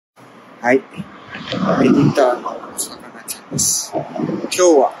はい。エディターのおさかなちゃんです。今日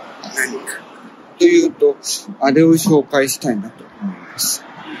は何かというと、あれを紹介したいなと思います。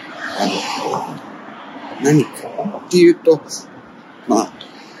何かっていうと、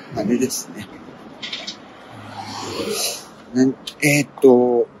あれですね。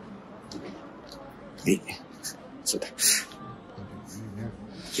そうだ。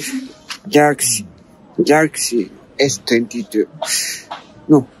ギャラクシーS22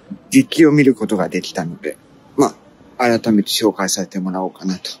 の実機を見ることができたので、改めて紹介させてもらおうか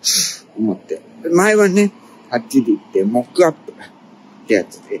なと思って。前はね、はっきり言ってモックアップってや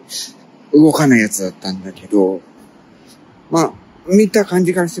つで動かないやつだったんだけど、見た感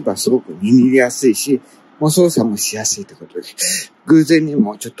じからすればすごく見入りやすいし、操作もしやすいということで、偶然に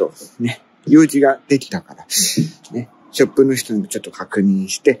もちょっとね、用事ができたから、ね、ショップの人にもちょっと確認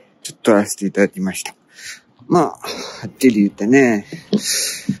して、ちょっと撮らせていただきました。はっきり言ってね、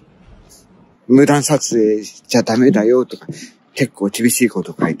無断撮影しちゃダメだよとか、結構厳しいこ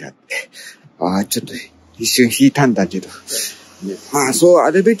と書いてあって、ちょっと一瞬引いたんだけど、ね、そう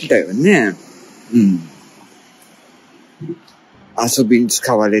あるべきだよね。遊びに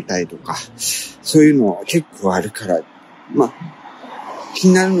使われたりとか、そういうの結構あるから、気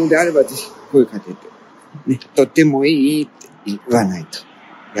になるのであればぜひ声かけて、ね、とってもいいって言わないと。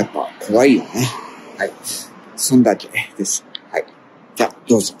やっぱ怖いよね。はい。そんだけです。はい。じゃあ、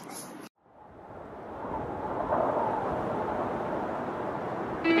どうぞ。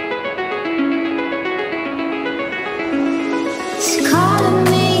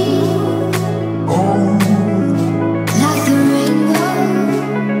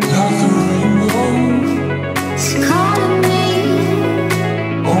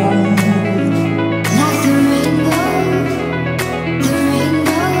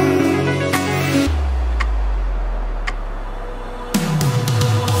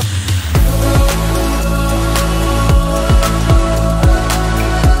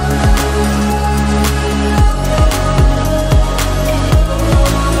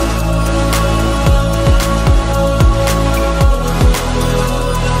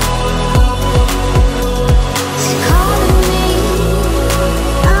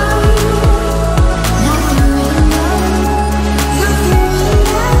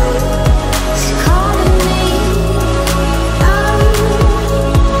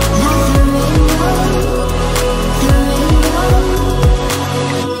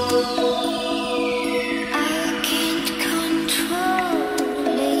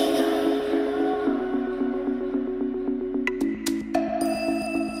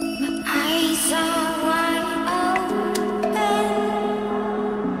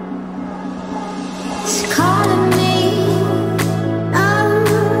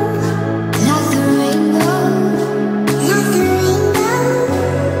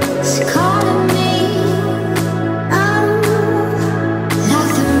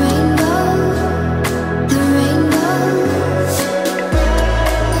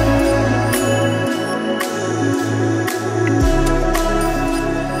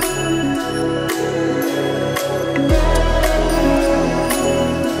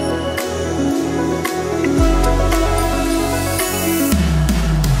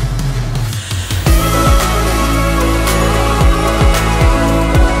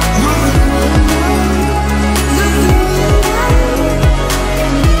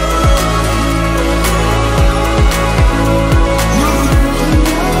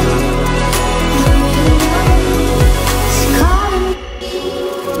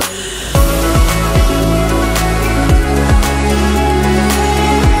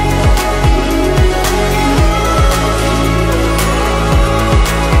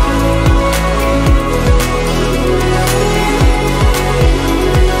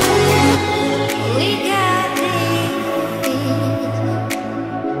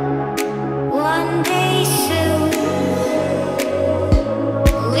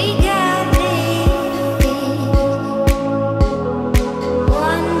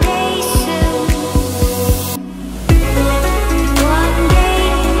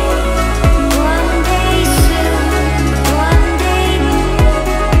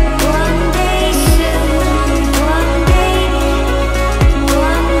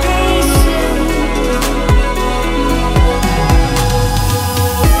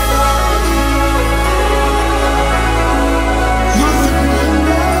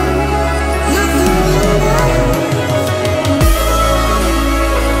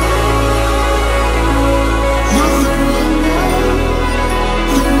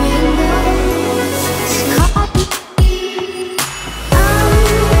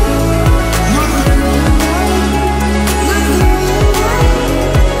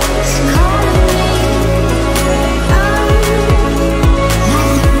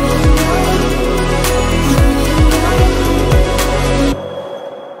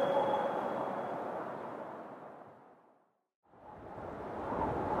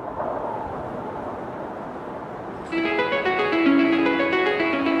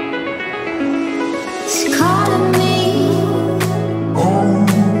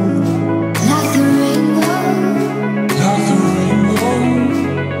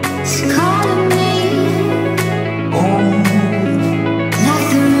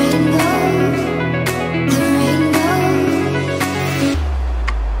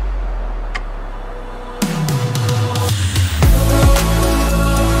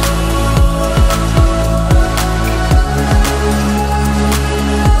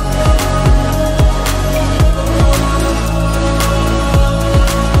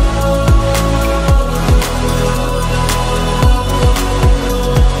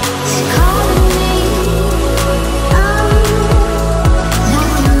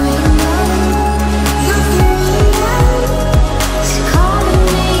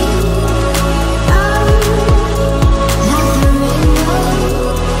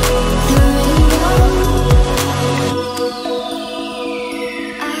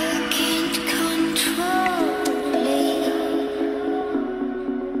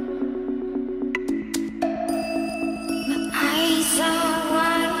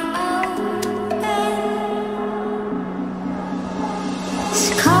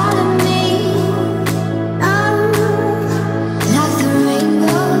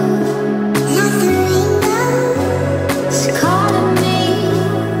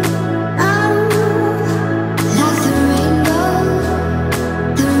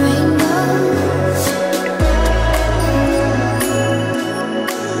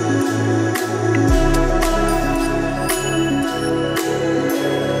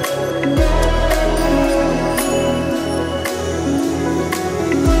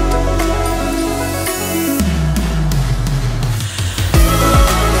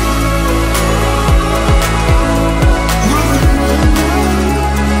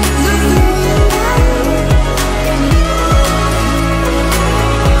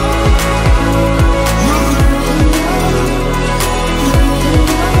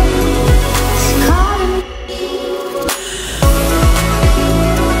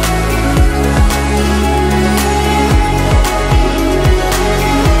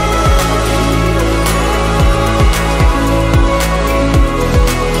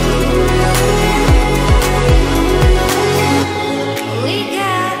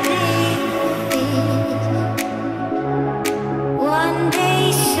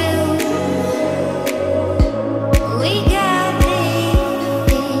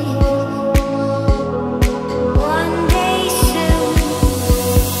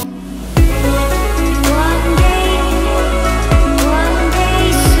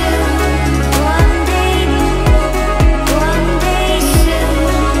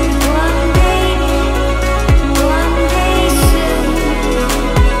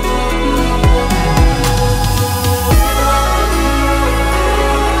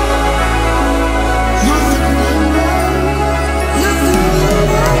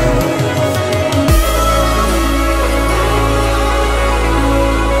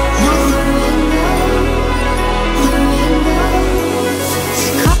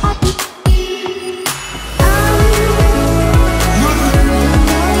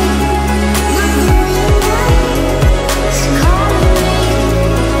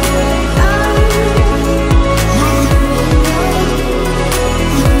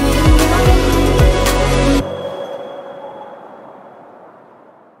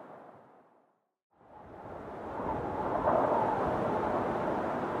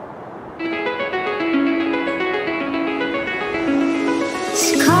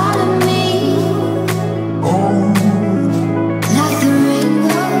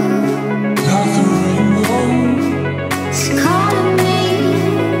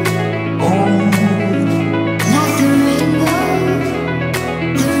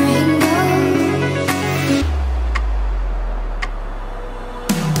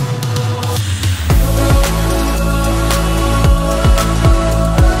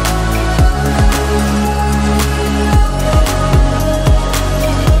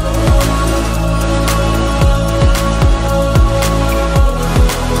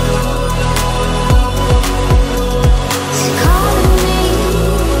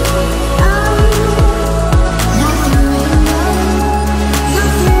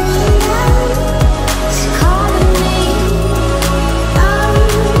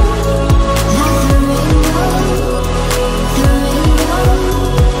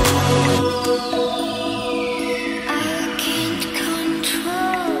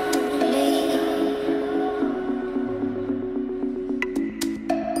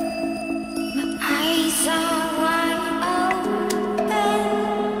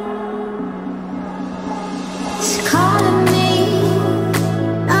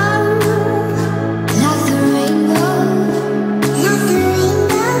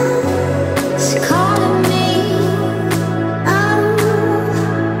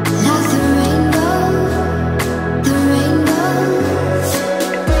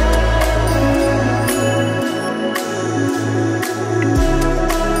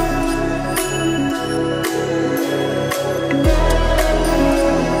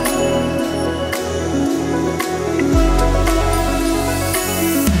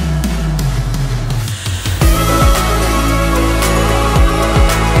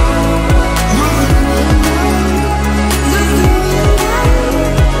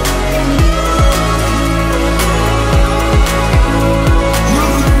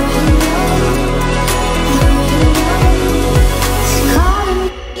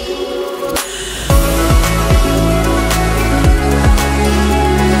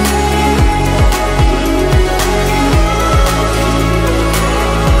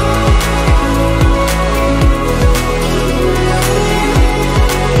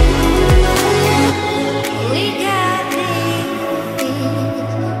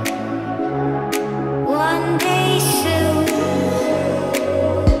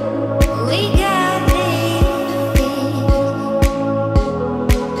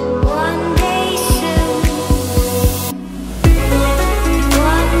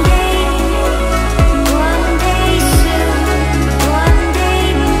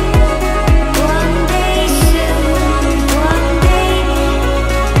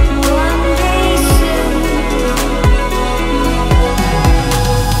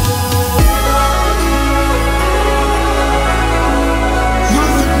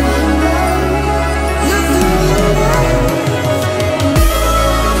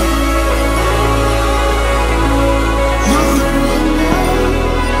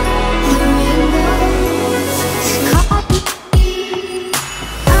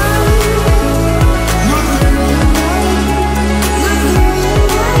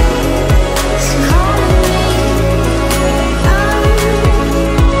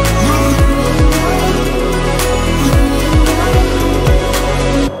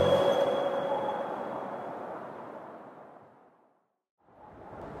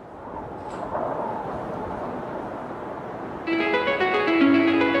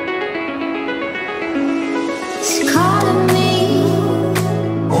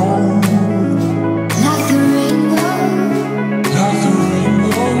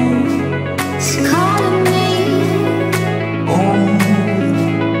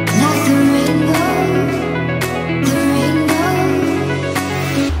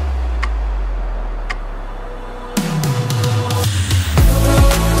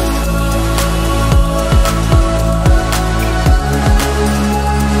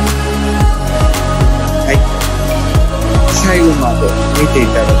最後まで見てい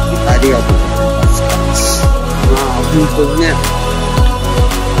ただきありがとうございました。まあ本当にね、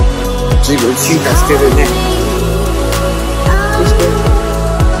随分進化してるね。そして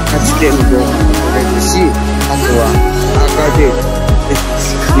 8K の動画も撮れるし、あとはアーカイブで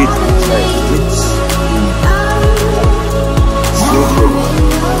技術の使えるね。すごく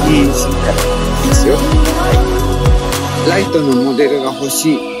いい進化ですよ。はい。ライトのモデルが欲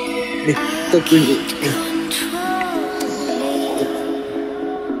しい。ね、特に。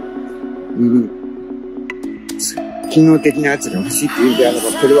機能的なやつが欲しいっていうんであれば、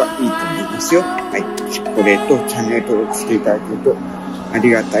これはいいと思いますよ。はい。これとチャンネル登録していただけるとあ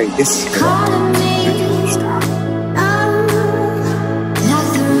りがたいです。では。